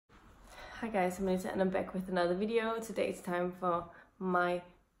Hi guys, I'm Melissa and I'm back with another video. Today it's time for my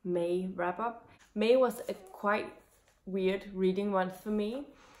May wrap-up. May was a quite weird reading month for me.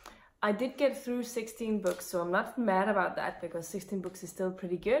 I did get through 16 books, so I'm not mad about that because 16 books is still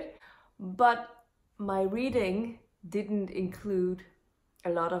pretty good. But my reading didn't include a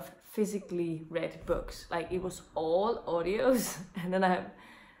lot of physically read books. Like, it was all audios and then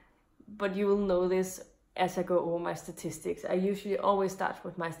but you will know this as I go over my statistics. I usually always start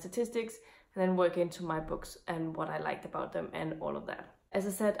with my statistics and then work into my books and what I liked about them and all of that. As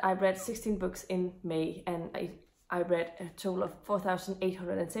I said, I read 16 books in May and I read a total of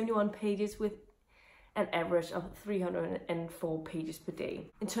 4,871 pages with an average of 304 pages per day.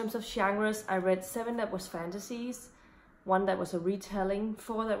 In terms of genres, I read 7 that was fantasies, 1 that was a retelling,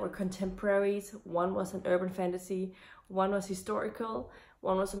 4 that were contemporaries, 1 was an urban fantasy, 1 was historical,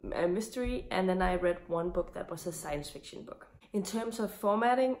 1 was a mystery, and then I read 1 book that was a science fiction book. In terms of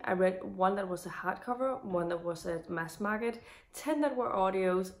formatting, I read 1 that was a hardcover, 1 that was a mass market, 10 that were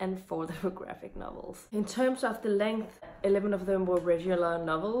audios, and 4 that were graphic novels. In terms of the length, 11 of them were regular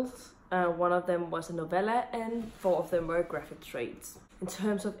novels, 1 of them was a novella, and 4 of them were graphic trades. In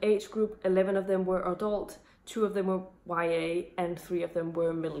terms of age group, 11 of them were adult, 2 of them were YA, and 3 of them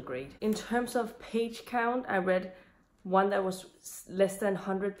were middle grade. In terms of page count, I read 1 that was less than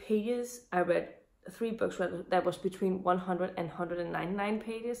 100 pages. I read 3 books that was between 100 and 199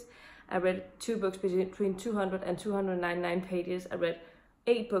 pages. I read 2 books between 200 and 299 pages. I read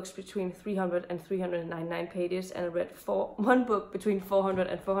 8 books between 300 and 399 pages, and I read 1 book between 400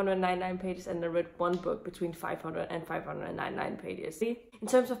 and 499 pages, and I read 1 book between 500 and 599 pages. In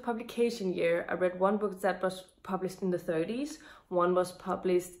terms of publication year, I read 1 book that was published in the 30s, 1 was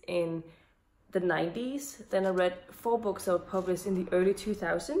published in the 90s, then I read 4 books that were published in the early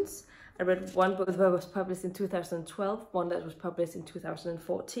 2000s. I read 1 book that was published in 2012, 1 that was published in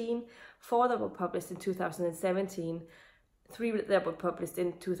 2014, 4 that were published in 2017, 3 that were published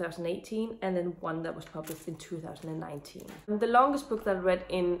in 2018, and then 1 that was published in 2019. The longest book that I read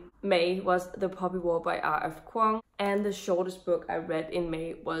in May was The Poppy War by R.F. Kuang, and the shortest book I read in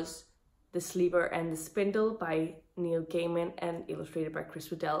May was The Sleeper and the Spindle by Neil Gaiman and illustrated by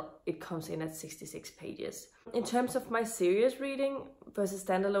Chris Riddell. It comes in at 66 pages. In terms of my serious reading versus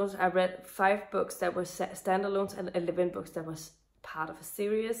standalones, I read 5 books that were standalones and 11 books that was part of a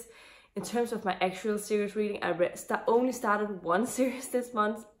series. In terms of my actual series reading, I only started 1 series this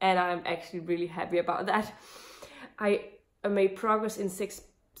month, and I'm actually really happy about that. I made progress in 6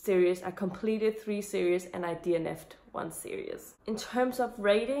 series, I completed 3 series, and I DNF'd 1 series. In terms of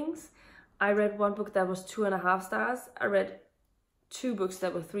ratings, I read 1 book that was 2.5 stars. I read 2 books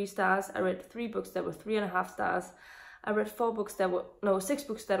that were 3 stars. I read 3 books that were 3.5 stars. I read 6 books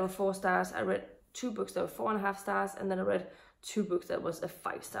that were 4 stars. I read 2 books that were 4.5 stars, and then I read 2 books that was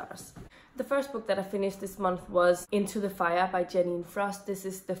 5 stars. The first book that I finished this month was Into the Fire by Jeaniene Frost. This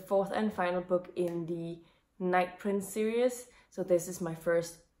is the 4th and final book in the Night Prince series. So this is my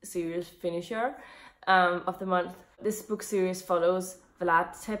first series finisher of the month. This book series follows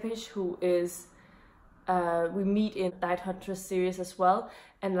Vlad Tepes, who is, we meet in Night Huntress series as well,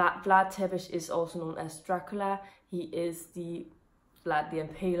 and Vlad Tepes is also known as Dracula. He is the Vlad the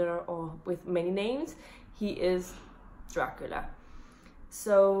Impaler, or with many names, he is Dracula.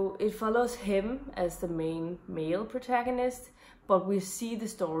 So it follows him as the main male protagonist, but we see the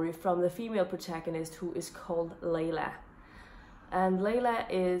story from the female protagonist, who is called Leah. And Leah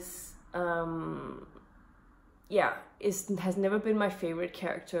is has never been my favorite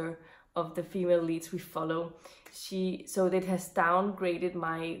character of the female leads we follow. So it has downgraded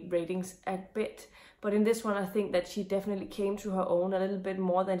my ratings a bit, but in this one I think that she definitely came to her own a little bit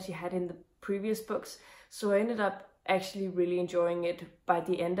more than she had in the previous books. So I ended up actually really enjoying it by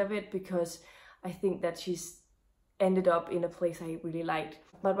the end of it, because I think that she's ended up in a place I really liked.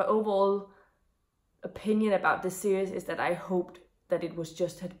 But my overall opinion about this series is that I hoped that it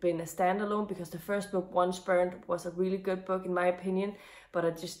had been a standalone, because the first book, Once Burned, was a really good book in my opinion, but I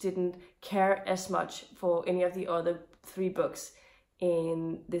just didn't care as much for any of the other 3 books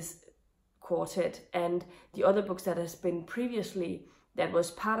in this quartet. And the other books that has been previously, that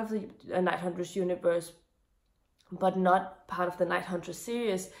was part of the Night Huntress universe, but not part of the Night Huntress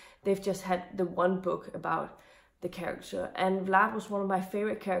series, they've just had the 1 book about the character. And Vlad was one of my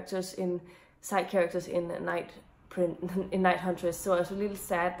favorite characters side characters in Night Huntress, so I was a little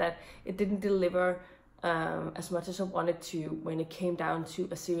sad that it didn't deliver as much as I wanted to when it came down to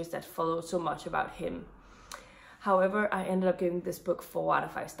a series that followed so much about him. However, I ended up giving this book 4 out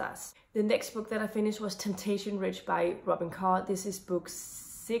of 5 stars. The next book that I finished was Temptation Ridge by Robyn Carr. This is book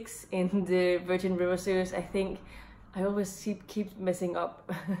 6 in the Virgin River series, I think. I always keep messing up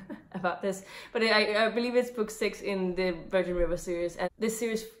about this, but I believe it's book 6 in the Virgin River series, and this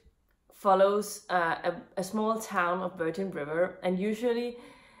series follows a small town of Virgin River, and usually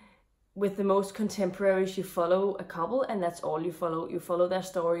with the most contemporaries you follow a couple, and that's all you follow. You follow their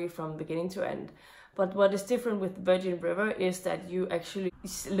story from beginning to end. But what is different with Virgin River is that you actually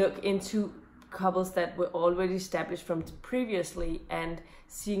look into couples that were already established from previously and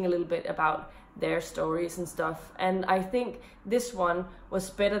seeing a little bit about their stories and stuff. And I think this one was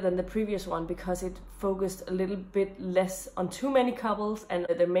better than the previous one because it focused a little bit less on too many couples, and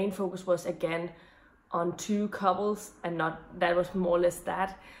the main focus was again on 2 couples, and that was more or less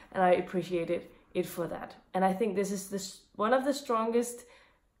that, and I appreciated it for that. And I think this is one of the strongest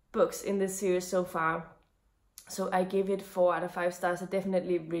books in this series so far, so I give it 4 out of 5 stars. I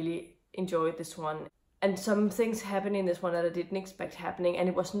definitely really enjoyed this one, and some things happen in this one that I didn't expect happening, and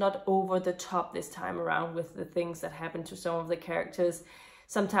it was not over the top this time around with the things that happened to some of the characters.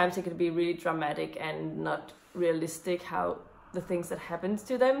 Sometimes it could be really dramatic and not realistic, how the things that happens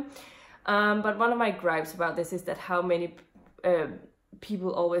to them. But one of my gripes about this is that how many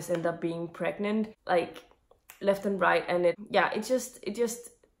people always end up being pregnant, like left and right, and it just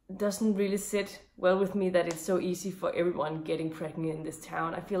doesn't really sit well with me that it's so easy for everyone getting pregnant in this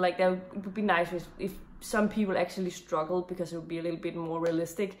town. I feel like it would be nice if some people actually struggled, because it would be a little bit more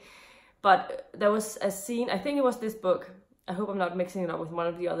realistic. But there was a scene, I think it was this book, I hope I'm not mixing it up with one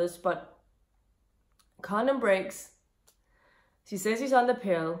of the others, but condom breaks, she says he's on the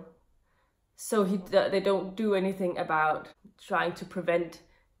pill, so they don't do anything about trying to prevent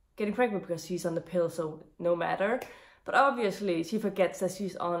getting pregnant because he's on the pill, so no matter. But obviously she forgets that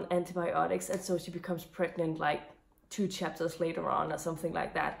she's on antibiotics, and so she becomes pregnant like 2 chapters later on or something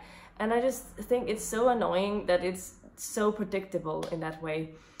like that. And I just think it's so annoying that it's so predictable in that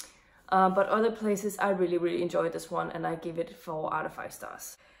way. But other places I really enjoyed this one, and I give it 4 out of 5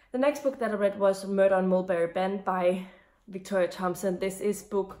 stars. The next book that I read was Murder on Mulberry Bend by Victoria Thompson. This is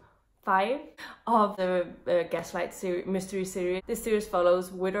book 5 of the Gaslight mystery series. This series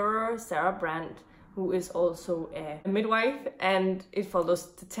follows widower Sarah Brandt, who is also a midwife, and it follows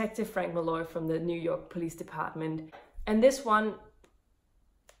Detective Frank Malloy from the New York Police Department. And this one,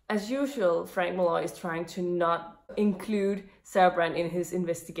 as usual, Frank Malloy is trying to not include Sarah Brandt in his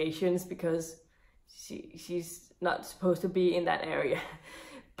investigations because she's not supposed to be in that area.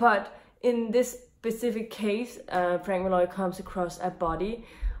 But in this specific case, Frank Malloy comes across a body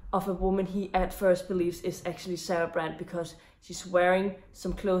of a woman he at first believes is actually Sarah Brandt, because she's wearing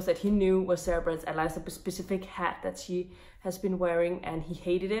some clothes that he knew was Sarah Brandt's, at least a specific hat that she has been wearing, and he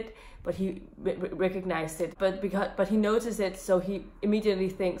hated it, but he recognized it. But he noticed it, so he immediately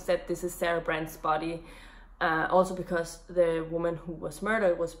thinks that this is Sarah Brandt's body. Also because the woman who was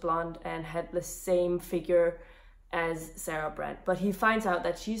murdered was blonde and had the same figure as Sarah Brandt. But he finds out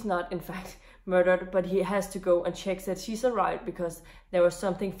that she's not, in fact, murdered, but he has to go and check that she's alright because there was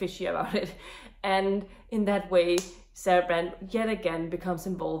something fishy about it. And in that way, Sarah Brandt yet again becomes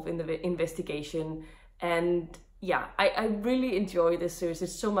involved in the investigation. And yeah, I really enjoy this series.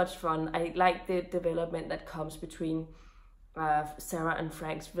 It's so much fun. I like the development that comes between Sarah and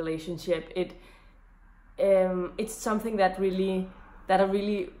Frank's relationship. It's something that I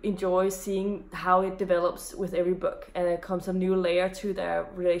really enjoy seeing how it develops with every book, and it comes a new layer to their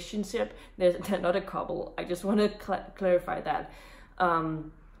relationship. They're not a couple, I just want to clarify that.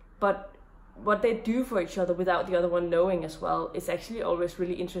 But what they do for each other without the other one knowing as well is actually always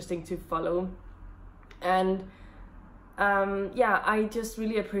really interesting to follow. And yeah, I just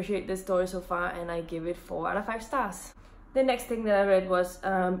really appreciate this story so far, and I give it 4 out of 5 stars. The next thing that I read was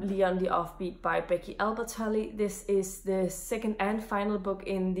Leah on the Offbeat by Becky Albertally. This is the second and final book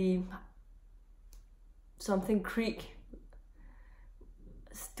in the something Creek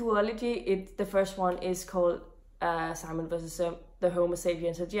duology. The first one is called Simon vs. the Homo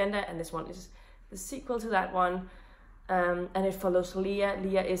sapiens agenda, and this one is the sequel to that one. And it follows Leah.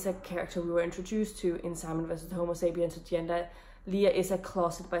 Leah is a character we were introduced to in Simon vs. the Homo sapiens agenda. Leah is a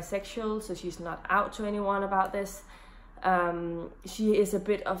closet bisexual, so she's not out to anyone about this. She is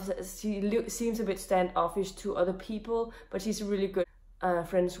seems a bit standoffish to other people, but she's really good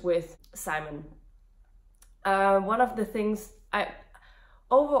friends with Simon. One of the things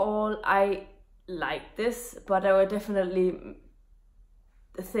overall I like this, but there were definitely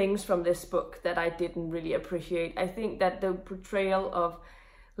things from this book that I didn't really appreciate. I think that the portrayal of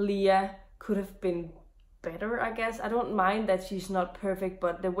Leah could have been better, I guess. I don't mind that she's not perfect,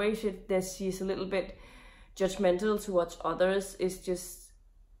 but the way she's a little bit judgmental towards others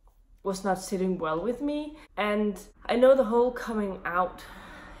was not sitting well with me. And I know the whole coming out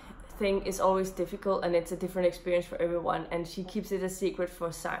thing is always difficult, and it's a different experience for everyone, and she keeps it a secret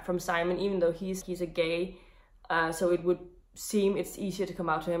from Simon, even though he's a gay, so it would seem it's easier to come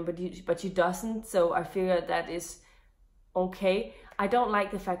out to him, but she doesn't, so I figure that is okay. I don't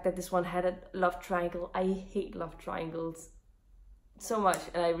like the fact that this one had a love triangle. I hate love triangles so much,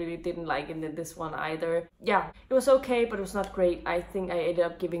 and I really didn't like it in this one either. Yeah, it was okay, but it was not great. I think I ended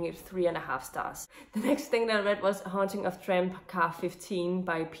up giving it 3.5 stars. The next thing that I read was Haunting of Tram Carr 15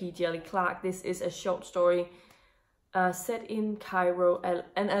 by P. Djéli Clark. This is a short story set in Cairo,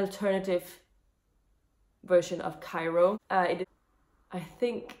 an alternative version of Cairo. It is, I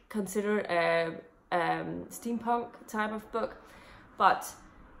think, considered a steampunk type of book, but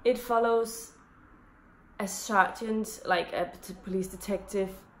it follows a sergeant, like a police detective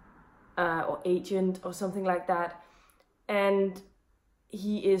or agent or something like that, and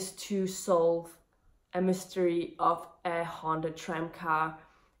he is to solve a mystery of a haunted tram car.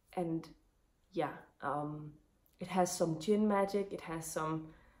 And yeah, it has some djinn magic, it has some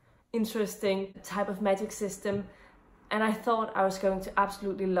interesting type of magic system, and I thought I was going to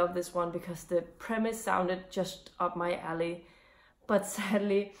absolutely love this one because the premise sounded just up my alley, but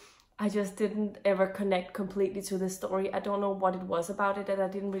sadly I just didn't ever connect completely to the story. I don't know what it was about it that I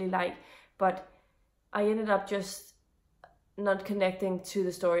didn't really like, but I ended up just not connecting to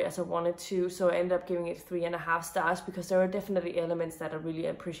the story as I wanted to, so I ended up giving it 3.5 stars because there are definitely elements that I really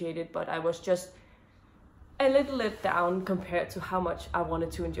appreciated, but I was just a little let down compared to how much I wanted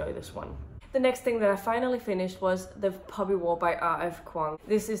to enjoy this one. The next thing that I finally finished was The Puppy War by R.F. Kuang.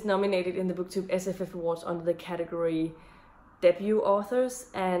 This is nominated in the BookTube SFF Awards under the category Debut Authors,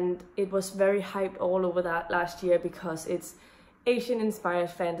 and it was very hyped all over that last year because it's Asian-inspired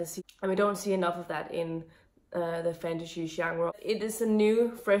fantasy, and we don't see enough of that in the fantasy genre. It is a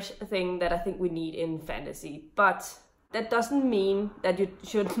new, fresh thing that I think we need in fantasy, but that doesn't mean that you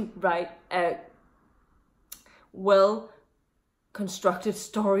shouldn't write a well-constructed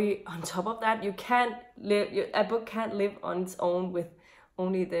story on top of that. You can't live, a book can't live on its own with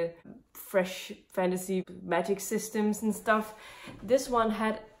only the fresh fantasy magic systems and stuff. This one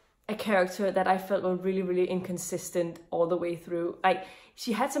had a character that I felt were really inconsistent all the way through. Like,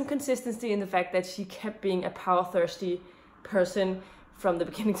 she had some consistency in the fact that she kept being a power-thirsty person from the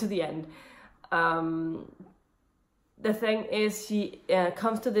beginning to the end. The thing is, she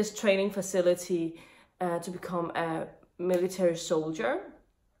comes to this training facility to become a military soldier,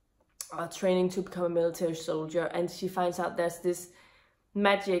 training to become a military soldier, and she finds out there's this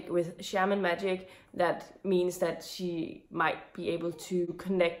magic with shaman magic that means that she might be able to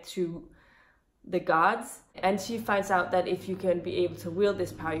connect to the gods, and she finds out that if you can be able to wield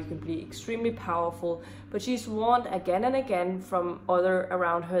this power, you can be extremely powerful. But she's warned again and again from other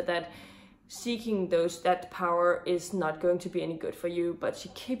around her that seeking that power is not going to be any good for you, but she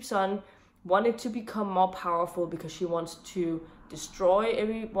keeps on wanting to become more powerful because she wants to destroy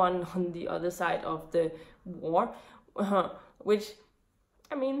everyone on the other side of the war, which,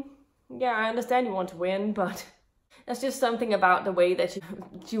 I mean, yeah, I understand you want to win, but there's just something about the way that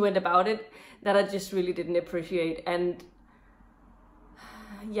she went about it that I just really didn't appreciate. And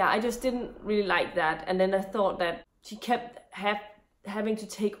yeah, I just didn't really like that. And then I thought that she kept having to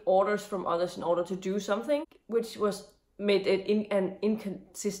take orders from others in order to do something, which made it an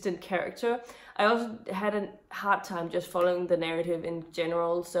inconsistent character. I also had a hard time just following the narrative in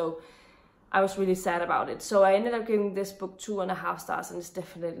general, so I was really sad about it. So I ended up giving this book 2.5 stars, and it's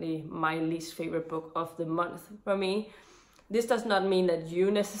definitely my least favorite book of the month for me. This does not mean that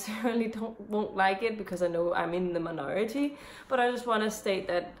you necessarily won't like it, because I know I'm in the minority, but I just want to state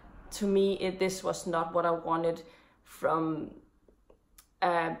that to me, this was not what I wanted from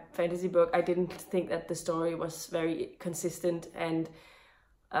a fantasy book. I didn't think that the story was very consistent, and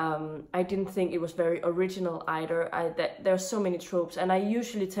I didn't think it was very original either. There are so many tropes, and I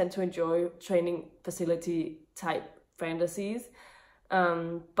usually tend to enjoy training facility type fantasies,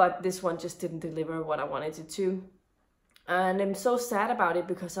 but this one just didn't deliver what I wanted it to. And I'm so sad about it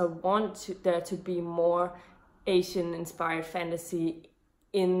because I want there to be more Asian-inspired fantasy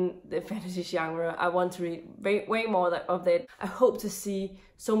in the fantasy genre. I want to read way more of that. I hope to see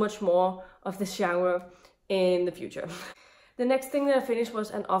so much more of this genre in the future. The next thing that I finished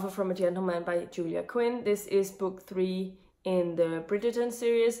was An Offer from a Gentleman by Julia Quinn. This is book 3 in the Bridgerton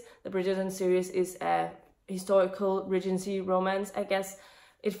series. The Bridgerton series is a historical Regency romance, I guess.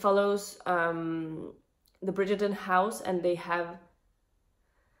 It follows the Bridgerton house, and they have,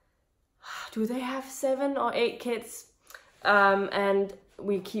 do they have 7 or 8 kids? And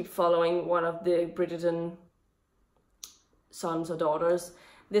we keep following one of the Bridgerton sons or daughters.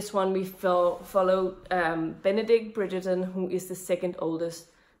 This one we follow Benedict Bridgerton, who is the second oldest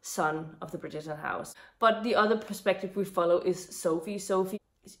son of the Bridgerton house. But the other perspective we follow is Sophie. Sophie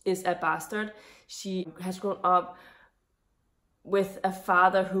is a bastard. She has grown up with a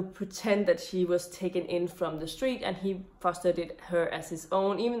father who pretended that she was taken in from the street, and he fostered her as his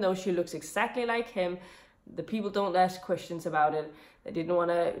own, even though she looks exactly like him. The people don't ask questions about it. They didn't want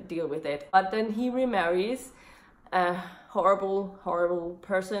to deal with it. But then he remarries a horrible, horrible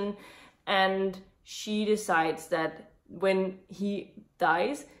person, and she decides that when he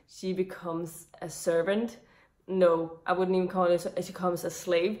dies, she becomes a servant. No, I wouldn't even call it, she becomes a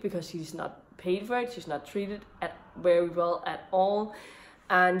slave, because she's not paid for it. She's not treated very well at all.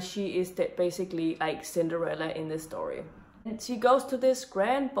 And she is basically like Cinderella in this story. And she goes to this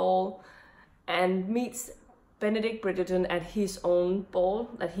grand ball and meets Benedict Bridgerton at his own ball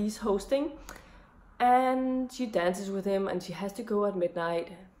that he's hosting. And she dances with him, and she has to go at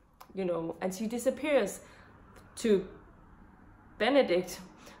midnight, you know, and she disappears to Benedict,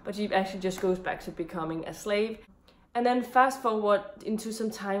 but she actually just goes back to becoming a slave. And then fast forward into some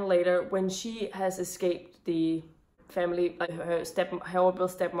time later, when she has escaped the family, her horrible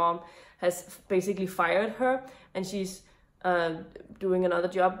stepmom has basically fired her, and she's doing another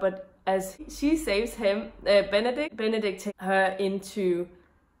job. But as she saves him, Benedict takes her into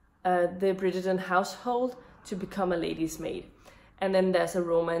the Bridgerton household to become a lady's maid. And then there's a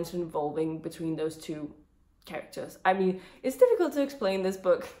romance involving between those two characters. I mean, it's difficult to explain this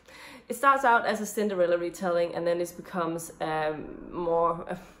book. It starts out as a Cinderella retelling, and then it becomes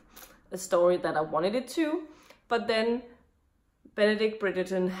more a story that I wanted it to. But then Benedict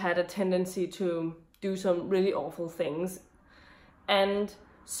Bridgerton had a tendency to do some really awful things. And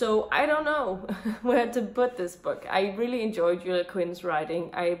so I don't know where to put this book. I really enjoyed Julia Quinn's writing.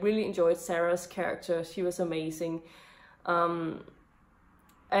 I really enjoyed Sarah's character. She was amazing. And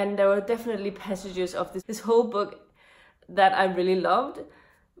there were definitely passages of this whole book that I really loved.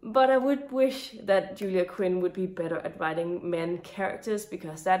 But I would wish that Julia Quinn would be better at writing men characters,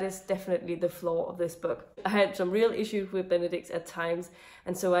 because that is definitely the flaw of this book. I had some real issues with Benedict at times,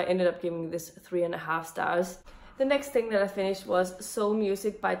 and so I ended up giving this 3.5 stars. The next thing that I finished was Soul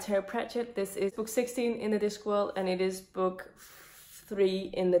Music by Terry Pratchett. This is book 16 in the Discworld, and it is book 3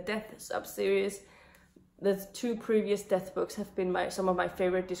 in the Death sub-series. The 2 previous Death books have been some of my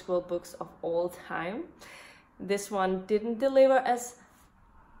favorite Discworld books of all time. This one didn't deliver as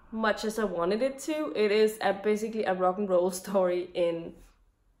much as I wanted it to. It is basically a rock and roll story in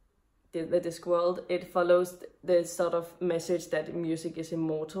the Discworld. It follows the sort of message that music is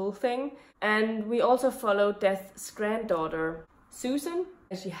immortal thing. And we also follow Death's granddaughter, Susan.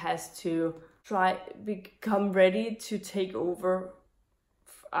 She has to become ready to take over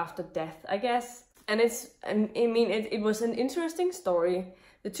after death, I guess. And it was an interesting story.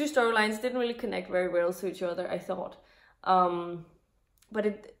 The 2 storylines didn't really connect very well to each other, I thought.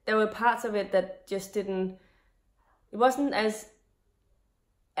 But there were parts of it that just didn't... It wasn't as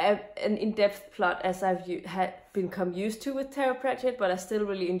an in-depth plot as I've become used to with Terry Pratchett, but I still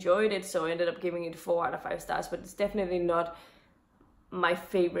really enjoyed it, so I ended up giving it 4 out of 5 stars. But it's definitely not my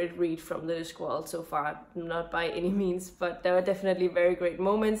favorite read from the Discworld so far, not by any means, but there were definitely very great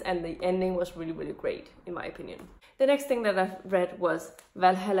moments, and the ending was really, really great, in my opinion. The next thing that I read was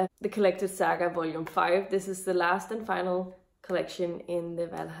Valhalla, the Collected Saga, Volume 5. This is the last and final collection in the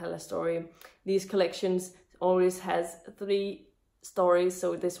Valhalla story. These collections always has 3 stories,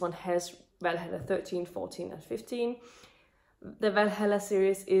 so this one has Valhalla 13, 14, and 15. The Valhalla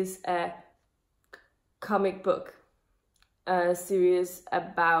series is a comic book series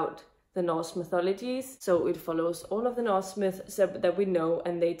about the Norse mythologies. So it follows all of the Norse myths that we know,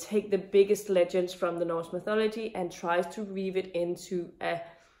 and they take the biggest legends from the Norse mythology and tries to weave it into a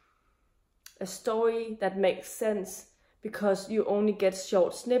story that makes sense, because you only get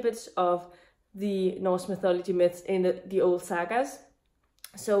short snippets of the Norse mythology myths in the old sagas.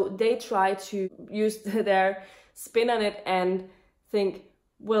 So they try to use their spin on it and think,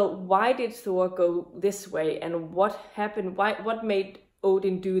 well, why did Thor go this way, and what happened, what made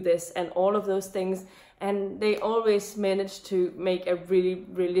Odin do this, and all of those things. And they always manage to make a really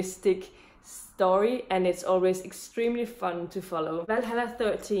realistic story, and it's always extremely fun to follow. Valhalla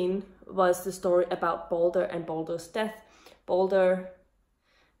 13 was the story about Balder and Balder's death. Balder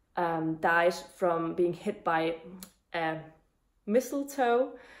dies from being hit by a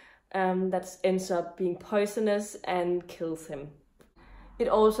mistletoe that ends up being poisonous and kills him. It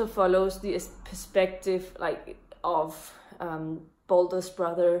also follows the perspective of Balder's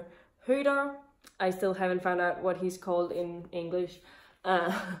brother Höder. I still haven't found out what he's called in English,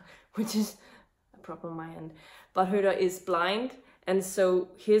 which is a problem on my end. But Höder is blind, and so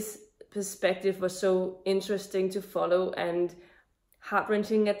his perspective was so interesting to follow, and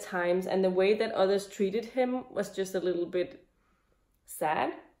heart-wrenching at times, and the way that others treated him was just a little bit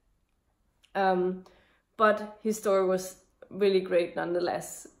sad. But his story was really great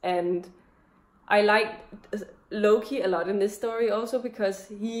nonetheless, and I like Loki a lot in this story also because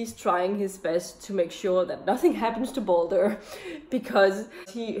he's trying his best to make sure that nothing happens to Balder, because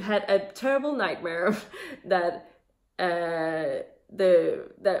he had a terrible nightmare that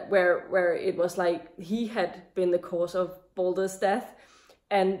where it was like he had been the cause of Balder's death,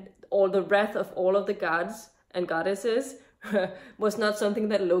 and all the wrath of all of the gods and goddesses was not something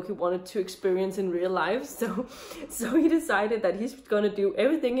that Loki wanted to experience in real life. So he decided that he's going to do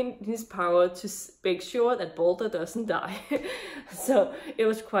everything in his power to make sure that Balder doesn't die. So it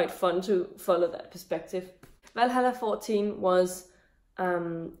was quite fun to follow that perspective. Valhalla 14 was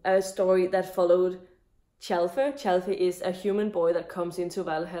a story that followed Tjalfe. Tjalfe is a human boy that comes into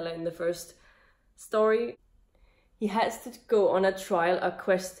Valhalla in the first story. He has to go on a trial, a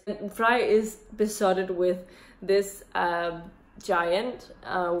quest. And Frey is besotted with this giant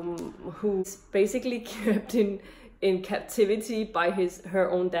who's basically kept in captivity by her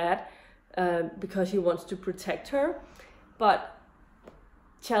own dad because he wants to protect her. But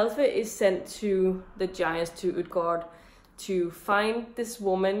Tjalfe is sent to the giants, to Utgard, to find this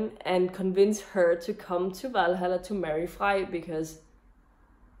woman and convince her to come to Valhalla to marry Frey, because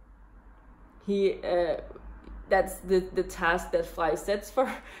he that's the task that Frey sets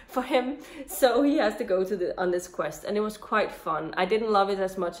for him. So he has to go to on this quest, and it was quite fun. I didn't love it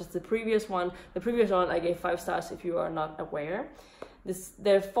as much as the previous one. The previous one I gave 5 stars, if you are not aware.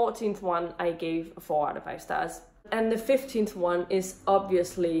 The 14th one I gave 4 out of 5 stars. And the 15th one is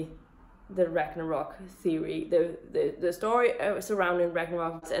obviously the Ragnarok theory, the story surrounding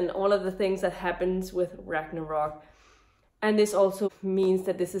Ragnarok and all of the things that happens with Ragnarok. And this also means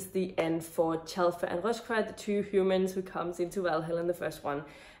that this is the end for Tjalfe and Röskva, the 2 humans who comes into Valhalla in the first one.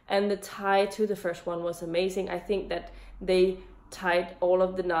 And the tie to the first one was amazing. I think that they tied all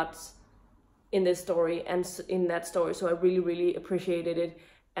of the knots in this story and in that story. So I really, really appreciated it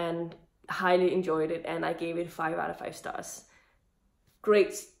and highly enjoyed it. And I gave it 5 out of 5 stars.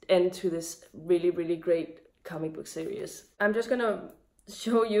 Great end to this really, really great comic book series. I'm just gonna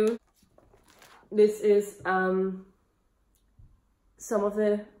show you. This is some of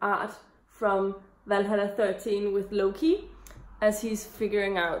the art from Valhalla 13 with Loki, as he's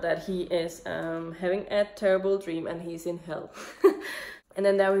figuring out that he is having a terrible dream and he's in hell. And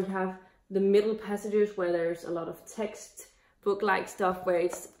then there we have the middle passages where there's a lot of text, book-like stuff, where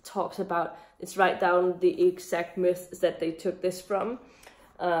it talks about, it's right down the exact myths that they took this from.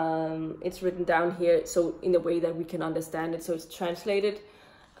 It's written down here, so in a way that we can understand it, so it's translated.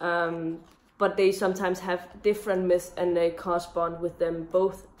 But they sometimes have different myths and they correspond with them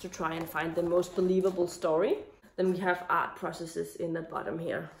both to try and find the most believable story. Then we have art processes in the bottom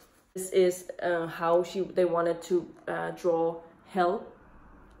here. This is how they wanted to draw Hel,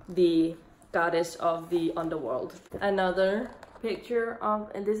 the goddess of the underworld. Another picture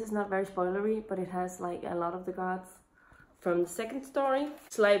of, and this is not very spoilery, but it has like a lot of the gods from the second story.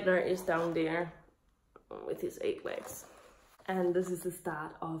 Sleipnir is down there with his 8 legs. And this is the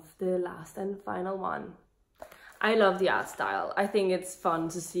start of the last and final one. I love the art style. I think it's fun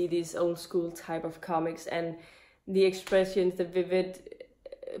to see these old school type of comics and the expressions, the vivid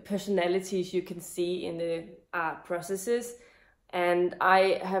personalities you can see in the art processes. And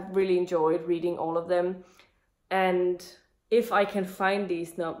I have really enjoyed reading all of them. And if I can find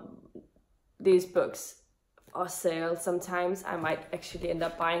these books or sale sometimes, I might actually end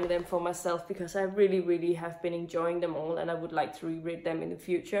up buying them for myself, because I really, really have been enjoying them all and I would like to reread them in the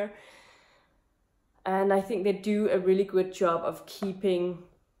future. And I think they do a really good job of keeping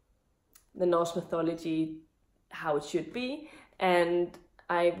the Norse mythology how it should be, and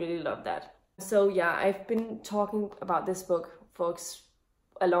I really love that. So yeah, I've been talking about this book for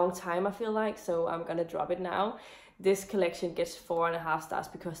a long time, I feel like, so I'm gonna drop it now. This collection gets 4.5 stars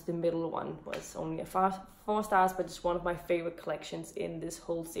because the middle one was only a 4 stars, but it's one of my favorite collections in this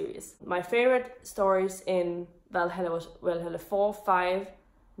whole series. My favorite stories in Valhalla was Valhalla 4, 5,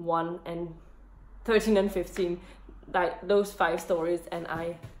 1, and 13 and 15. Like those 5 stories, and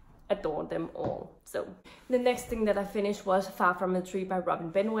I adore them all. So the next thing that I finished was Far From the Tree by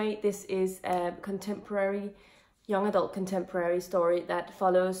Robyn Benway. This is a contemporary, young adult contemporary story that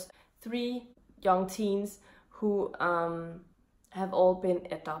follows 3 young teens who have all been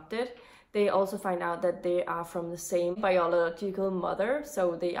adopted. They also find out that they are from the same biological mother,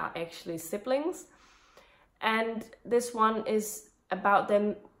 so they are actually siblings. And this one is about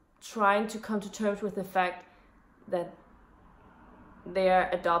them trying to come to terms with the fact that they are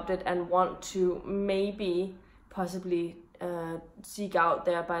adopted and want to maybe, possibly seek out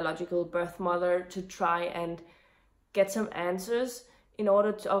their biological birth mother to try and get some answers in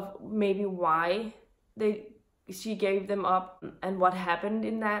order to, of maybe why she gave them up and what happened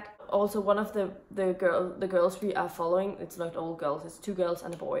in that. Also, one of the girls we are following, it's not all girls, it's 2 girls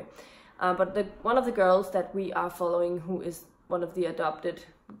and a boy, but one of the girls that we are following, who is one of the adopted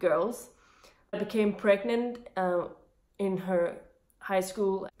girls, became pregnant in her high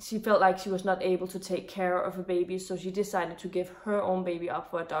school. She felt like she was not able to take care of a baby, so she decided to give her own baby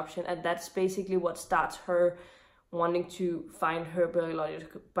up for adoption, and that's basically what starts her wanting to find her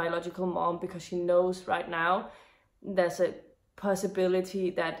biological mom, because she knows right now there's a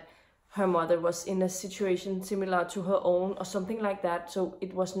possibility that her mother was in a situation similar to her own or something like that. So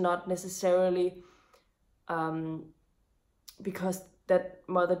it was not necessarily because that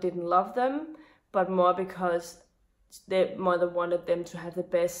mother didn't love them, but more because their mother wanted them to have the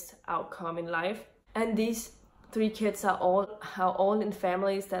best outcome in life. And these 3 kids are all in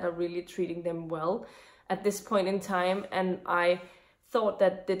families that are really treating them well at this point in time, and I thought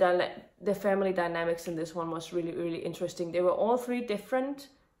that the family dynamics in this one was really, really interesting. They were all 3 different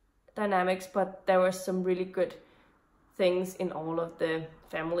dynamics, but there were some really good things in all of the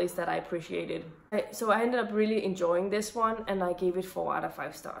families that I appreciated. So I ended up really enjoying this one, and I gave it 4 out of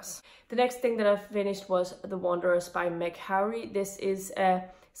 5 stars. The next thing that I finished was The Wanderers by Meg Howrey. This is a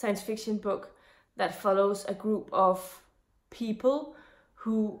science fiction book that follows a group of people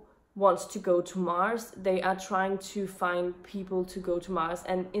who wants to go to Mars. They are trying to find people to go to Mars,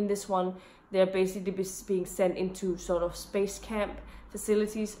 and in this one they're basically being sent into sort of space camp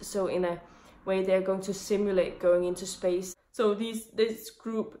facilities. So in a way they're going to simulate going into space. So this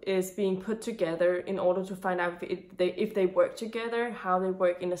group is being put together in order to find out if they work together, how they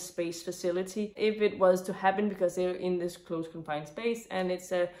work in a space facility, if it was to happen, because they're in this close confined space and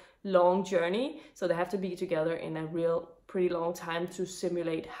it's a long journey, so they have to be together in a pretty long time to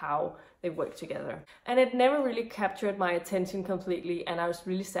simulate how they work together. And it never really captured my attention completely, and I was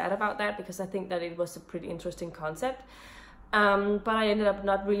really sad about that, because I think that it was a pretty interesting concept, but I ended up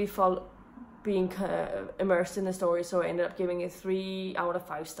not really being immersed in the story, so I ended up giving it 3 out of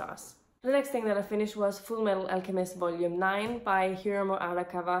 5 stars. The next thing that I finished was Fullmetal Alchemist Volume 9 by Hiromu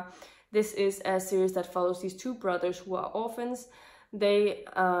Arakawa. This is a series that follows these 2 brothers who are orphans. They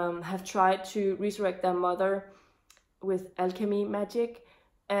have tried to resurrect their mother with alchemy magic,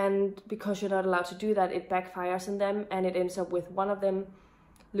 and because you're not allowed to do that, it backfires on them, and it ends up with one of them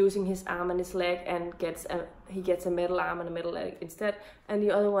losing his arm and his leg, and he gets a metal arm and a metal leg instead, and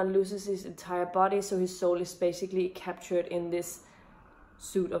the other one loses his entire body, so his soul is basically captured in this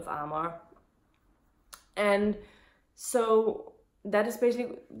suit of armor. And so that is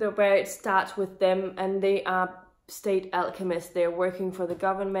basically where it starts with them, and they are state alchemists. They're working for the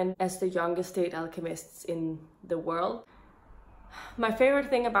government as the youngest state alchemists in the world. My favorite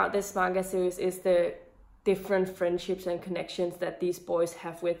thing about this manga series is the different friendships and connections that these boys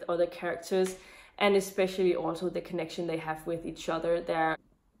have with other characters, and especially also the connection they have with each other. Their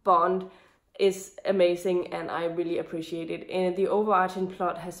bond is amazing, and I really appreciate it. And the overarching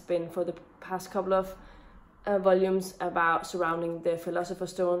plot has been, for the past couple of volumes, about surrounding the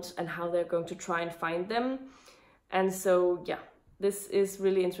Philosopher's Stones and how they're going to try and find them. And so yeah, this is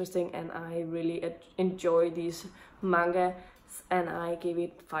really interesting, and I really enjoy these manga, and I gave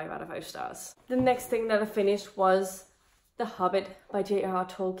it 5 out of 5 stars. The next thing that I finished was The Hobbit by J.R.R.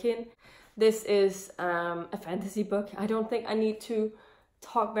 Tolkien. This is a fantasy book. I don't think I need to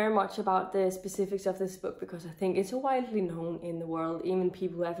talk very much about the specifics of this book, because I think it's widely known in the world. Even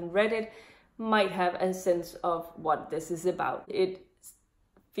people who haven't read it might have a sense of what this is about. It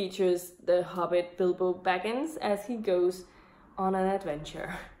features the Hobbit Bilbo Baggins as he goes on an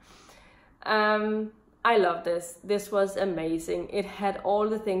adventure. I love this. This was amazing. It had all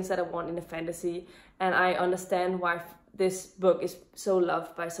the things that I want in a fantasy, and I understand why this book is so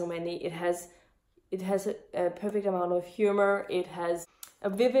loved by so many. It has a perfect amount of humor. It has a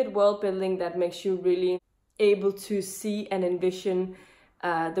vivid world building that makes you really able to see and envision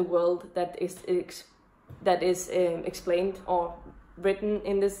the world that is explained or written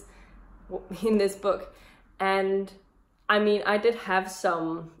in this book. And I mean, I did have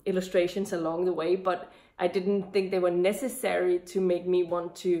some illustrations along the way, but I didn't think they were necessary to make me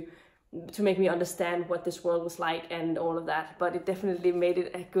understand what this world was like and all of that. But it definitely made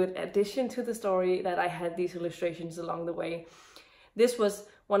it a good addition to the story that I had these illustrations along the way. This was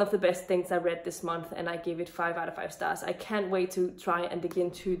one of the best things I read this month, and I gave it 5 out of 5 stars. I can't wait to try and dig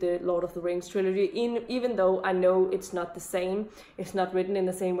into the Lord of the Rings trilogy, even though I know it's not the same. It's not written in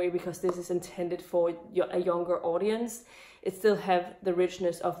the same way, because this is intended for a younger audience. It still have the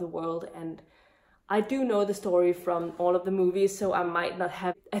richness of the world, and I do know the story from all of the movies, so I might not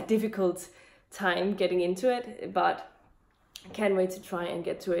have a difficult time getting into it, but I can't wait to try and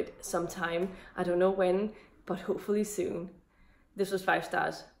get to it sometime. I don't know when, but hopefully soon. This was 5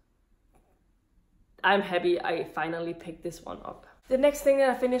 stars. I'm happy I finally picked this one up. The next thing that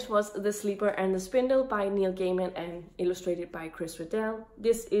I finished was The Sleeper and the Spindle by Neil Gaiman and illustrated by Chris Riddell.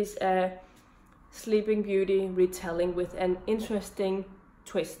 This is a Sleeping Beauty retelling with an interesting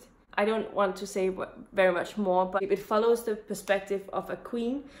twist. I don't want to say very much more, but it follows the perspective of a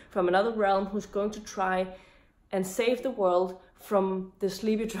queen from another realm who's going to try and save the world from the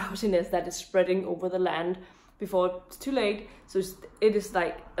sleepy drowsiness that is spreading over the land before it's too late. So it is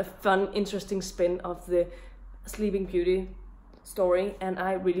like a fun, interesting spin of the Sleeping Beauty story, and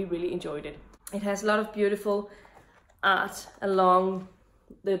I really enjoyed it. It has a lot of beautiful art along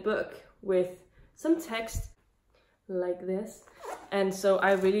the book with some text like this, and so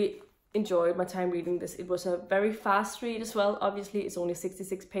I really enjoyed my time reading this. It was a very fast read as well. Obviously it's only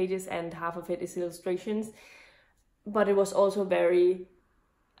 66 pages and half of it is illustrations, but it was also very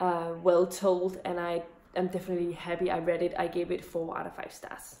well told, and I am definitely happy I read it. I gave it 4 out of 5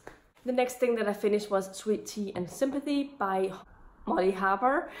 stars. The next thing that I finished was Sweet Tea and Sympathy by Meg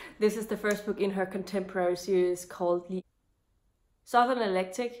Howrey. This is the first book in her contemporary series called Southern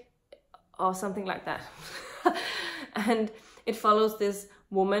Electric or something like that. And it follows this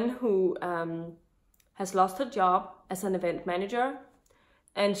woman who has lost her job as an event manager,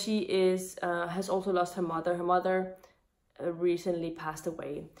 and she is has also lost her mother. Her mother recently passed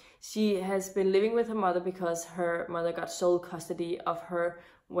away. She has been living with her mother because her mother got sole custody of her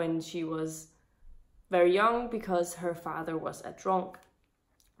when she was very young because her father was a drunk.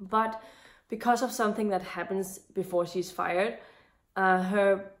 But because of something that happens before she's fired,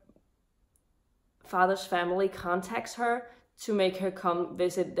 her father's family contacts her to make her come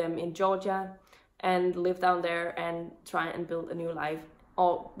visit them in Georgia and live down there and try and build a new life,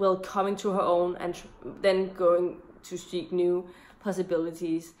 or well, coming to her own and then going to seek new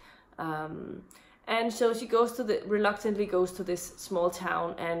possibilities. And so she reluctantly goes to this small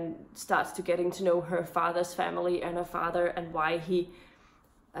town and starts to getting to know her father's family and her father and why he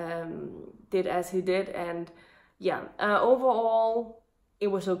did as he did. And yeah, overall it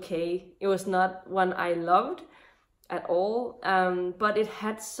was okay. It was not one I loved at all, but it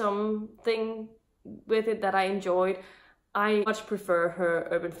had something with it that I enjoyed. I much prefer her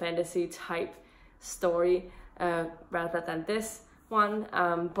urban fantasy type story rather than this one,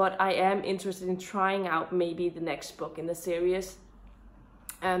 but I am interested in trying out maybe the next book in the series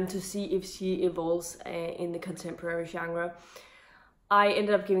to see if she evolves in the contemporary genre. I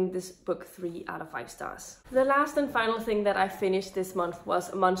ended up giving this book 3 out of 5 stars. The last and final thing that I finished this month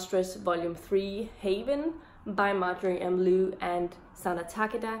was Monstrous Volume 3 Haven by Marjorie M. Liu and Sana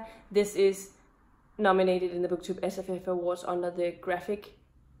Takeda. This is nominated in the BookTube SFF Awards under the graphic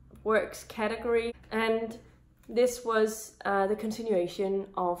works category, and this was the continuation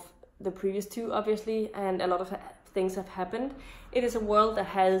of the previous 2, obviously, and a lot of things have happened. It is a world that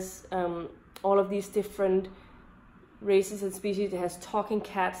has all of these different races and species. It has talking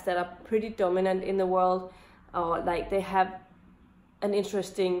cats that are pretty dominant in the world, or like they have an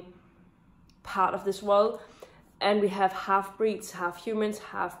interesting part of this world. And we have half breeds, half humans,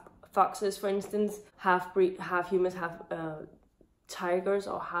 half foxes, for instance, half humans, half tigers,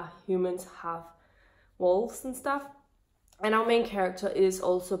 or half humans, half wolves and stuff. And our main character is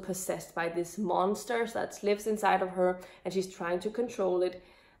also possessed by this monster that lives inside of her, and she's trying to control it.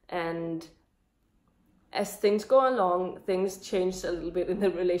 And as things go along, things change a little bit in the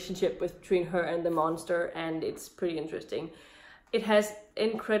relationship between her and the monster, and it's pretty interesting. It has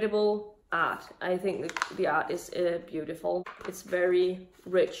incredible art. I think the art is beautiful. It's very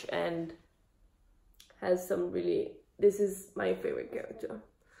rich and has some really... This is my favorite character.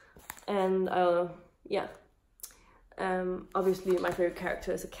 And yeah, obviously my favorite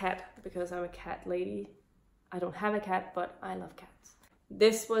character is a cat because I'm a cat lady. I don't have a cat, but I love cats.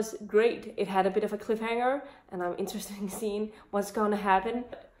 This was great. It had a bit of a cliffhanger, and I'm interested in seeing what's gonna happen.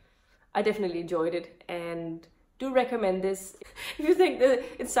 I definitely enjoyed it and do recommend this. If you think that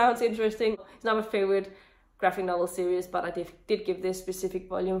it sounds interesting, it's not my favorite graphic novel series, but I did give this specific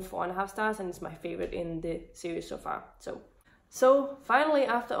volume 4.5 stars, and it's my favorite in the series so far. So finally,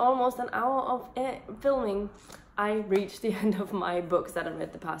 after almost an hour of filming, I reached the end of my books that I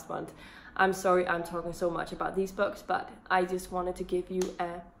read the past month. I'm sorry I'm talking so much about these books, but I just wanted to give you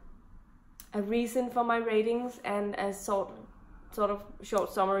a reason for my ratings and a sort of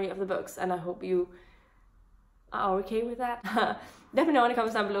short summary of the books, and I hope you are okay with that. Let me know in the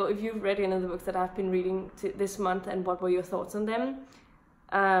comments down below if you've read any of the books that I've been reading this month and what were your thoughts on them.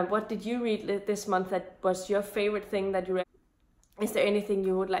 What did you read this month that was your favorite thing that you read? Is there anything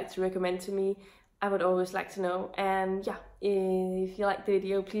you would like to recommend to me? I would always like to know. And yeah, if you liked the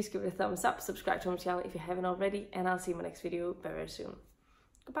video, please give it a thumbs up, subscribe to my channel if you haven't already, and I'll see you in my next video very soon.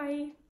 Goodbye!